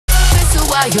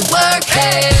while you're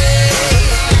working.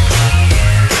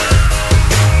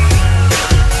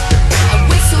 I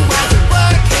whistle while you're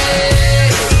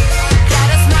working. Try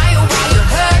to smile while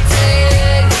you're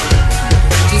hurting.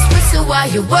 Just whistle while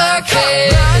you're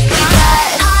working.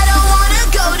 I don't wanna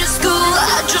go to school,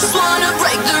 I just wanna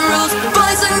break the rules.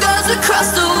 Boys and girls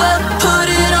across the world, put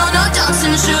it on our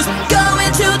dancing shoes.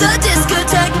 Going to the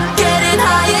discotheque, getting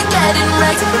high and getting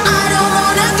wrecked. I don't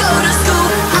wanna go to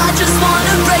school, I just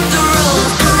wanna break the rules.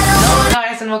 Hello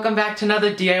guys, and welcome back to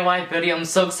another DIY video. I'm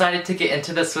so excited to get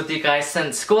into this with you guys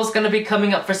since school's gonna be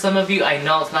coming up for some of you. I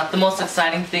know it's not the most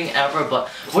exciting thing ever, but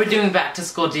we're doing back to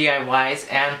school DIYs,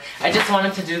 and I just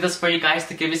wanted to do this for you guys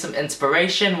to give you some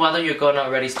inspiration, whether you're going to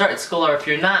already start school or if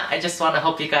you're not. I just want to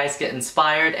help you guys get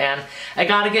inspired, and I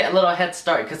gotta get a little head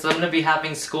start because I'm gonna be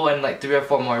having school in like 3 or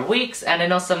 4 more weeks, and I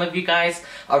know some of you guys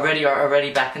are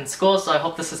already back in school, so I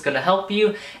hope this is gonna help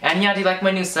you. And yeah, do you like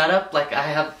my new setup? Like, I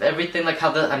have everything, like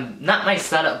how not my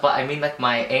setup, but I mean like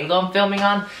my angle I'm filming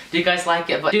on. Do you guys like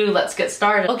it? But dude, let's get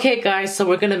started. Okay guys, so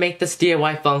we're gonna make this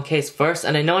DIY phone case first,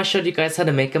 and I know I showed you guys how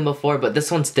to make them before, but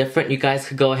this one's different. You guys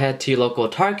could go ahead to your local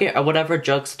Target or whatever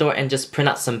drugstore and just print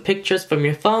out some pictures from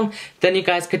your phone. Then you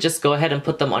guys could just go ahead and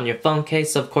put them on your phone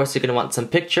case. So of course you're gonna want some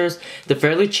pictures. They're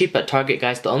fairly cheap at Target,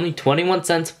 guys. They're only 21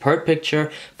 cents per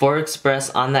picture for express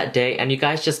on that day, and you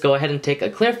guys just go ahead and take a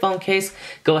clear phone case,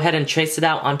 go ahead and trace it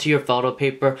out onto your photo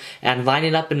paper and line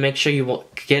it up and make sure you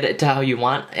get it to how you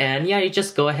want. And yeah, you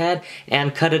just go ahead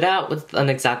and cut it out with an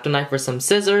X-Acto knife or some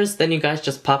scissors. Then you guys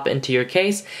just pop it into your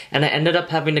case, and I ended up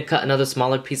having to cut another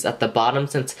smaller piece at the bottom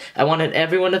since I wanted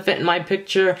everyone to fit in my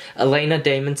picture. Elena,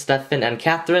 Damon, Stefan, and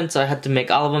Catherine, so I had to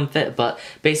make all of them fit. But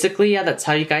basically, yeah, that's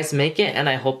how you guys make it, and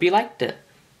I hope you liked it.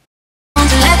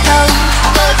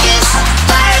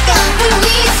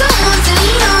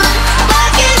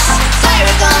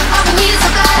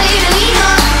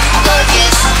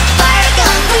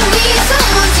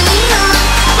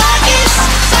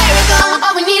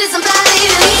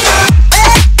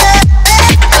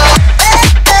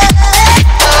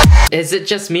 Is it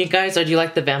just me guys, or do you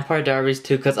like the Vampire Diaries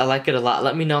too? Because I like it a lot.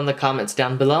 Let me know in the comments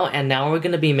down below. And now we're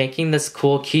going to be making this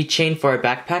cool keychain for our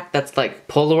backpack that's like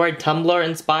Polaroid Tumblr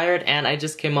inspired, and I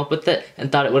just came up with it and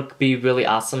thought it would be really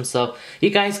awesome. So you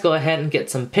guys go ahead and get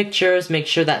some pictures. Make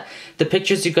sure that the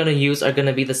pictures you're going to use are going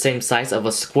to be the same size of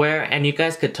a square, and you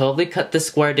guys could totally cut this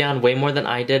square down way more than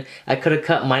I did. I could have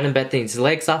cut mine and Bethany's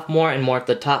legs off more and more at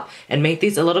the top and made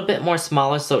these a little bit more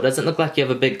smaller so it doesn't look like you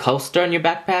have a big coaster in your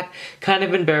backpack. Kind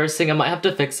of embarrassing. I might have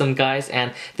to fix them guys,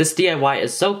 and this DIY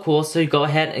is so cool. So you go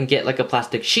ahead and get like a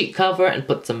plastic sheet cover and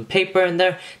put some paper in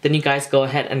there. Then you guys go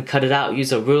ahead and cut it out,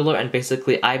 use a ruler and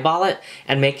basically eyeball it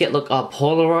and make it look all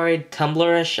Polaroid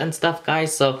Tumblr-ish and stuff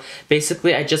guys. So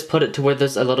basically I just put it to where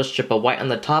there's a little strip of white on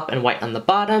the top and white on the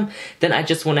bottom. Then I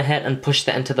just went ahead and pushed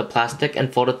that into the plastic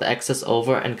and folded the excess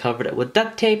over and covered it with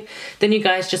duct tape. Then you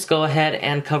guys just go ahead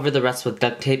and cover the rest with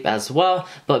duct tape as well.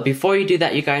 But before you do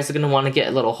that, you guys are going to want to get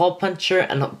a little hole puncher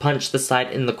and punch the side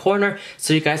in the corner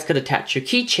so you guys could attach your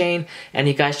keychain, and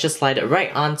you guys just slide it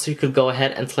right on so you could go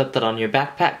ahead and slip that on your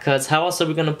backpack, because how else are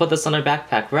we going to put this on our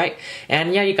backpack, right?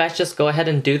 And yeah, you guys just go ahead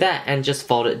and do that and just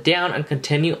fold it down and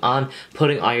continue on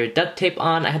putting all your duct tape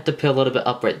on. I had to peel a little bit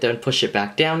up right there and push it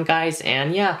back down guys,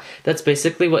 and yeah, that's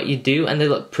basically what you do, and they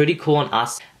look pretty cool and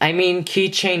awesome. I mean,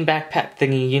 keychain backpack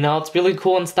thingy, you know, it's really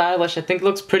cool and stylish. I think it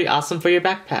looks pretty awesome for your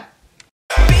backpack.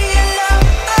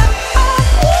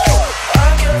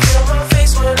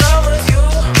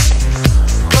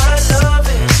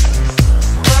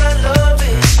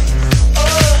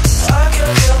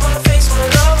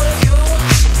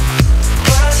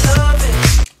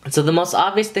 So the most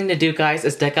obvious thing to do guys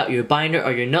is deck out your binder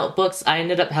or your notebooks. I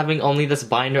ended up having only this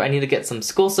binder. I need to get some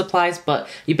school supplies, but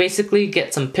you basically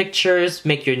get some pictures,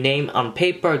 make your name on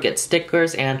paper, get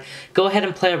stickers, and go ahead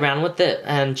and play around with it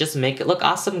and just make it look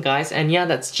awesome guys. And yeah,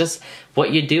 that's just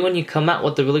what you do when you come out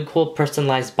with a really cool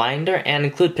personalized binder, and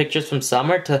include pictures from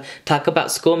summer to talk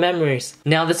about school memories.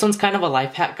 Now this one's kind of a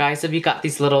life hack guys. If you got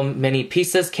these little mini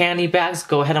pieces, candy bags,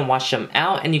 go ahead and wash them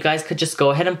out, and you guys could just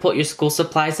go ahead and put your school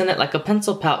supplies in it like a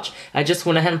pencil pouch. I just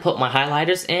went ahead and put my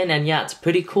highlighters in, and yeah, it's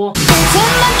pretty cool.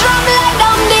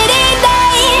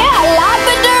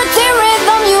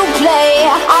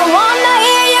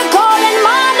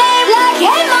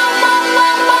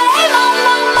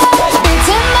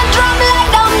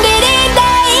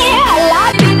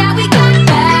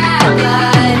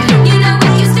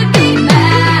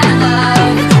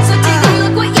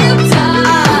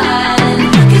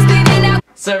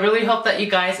 that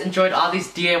you guys enjoyed all these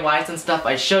DIYs and stuff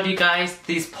I showed you guys.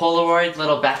 These Polaroid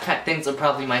little backpack things are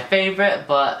probably my favorite,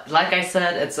 but like I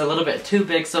said, it's a little bit too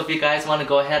big, so if you guys want to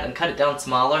go ahead and cut it down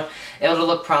smaller, it'll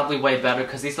look probably way better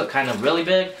because these look kind of really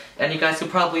big, and you guys could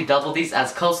probably double these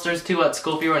as coasters too at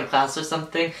school if you were in class or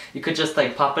something. You could just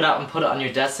like pop it out and put it on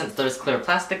your desk since there's clear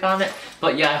plastic on it.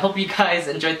 But yeah, I hope you guys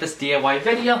enjoyed this DIY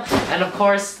video, and of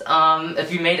course,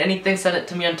 if you made anything, send it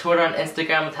to me on Twitter and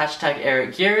Instagram with hashtag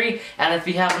EricGeary. And if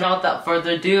you haven't, without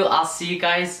further ado, I'll see you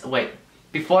guys. Wait,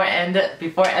 before I end the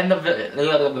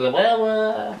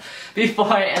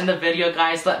video,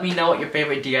 guys, let me know what your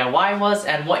favorite DIY was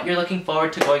and what you're looking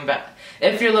forward to going back.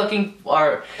 If you're looking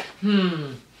for,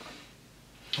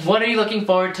 what are you looking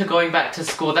forward to going back to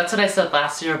school? That's what I said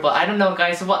last year, but I don't know,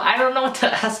 guys. Well, I don't know what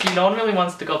to ask you. No one really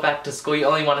wants to go back to school. You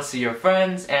only want to see your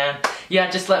friends, and yeah,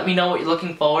 just let me know what you're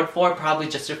looking forward for. Probably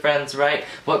just your friends, right?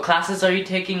 What classes are you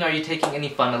taking? Are you taking any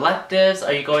fun electives?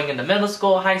 Are you going into middle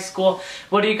school, high school?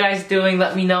 What are you guys doing?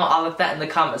 Let me know all of that in the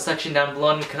comment section down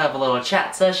below, and we could have a little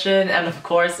chat session. And of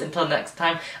course, until next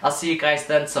time, I'll see you guys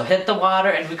then. So hit the water,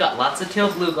 and we got lots of teal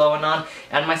blue going on,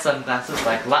 and my sunglasses,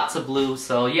 like lots of blue.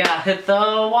 So yeah, hit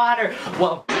the water.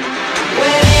 Whoa. When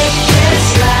it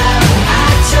gets loud, I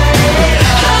turn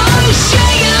it on.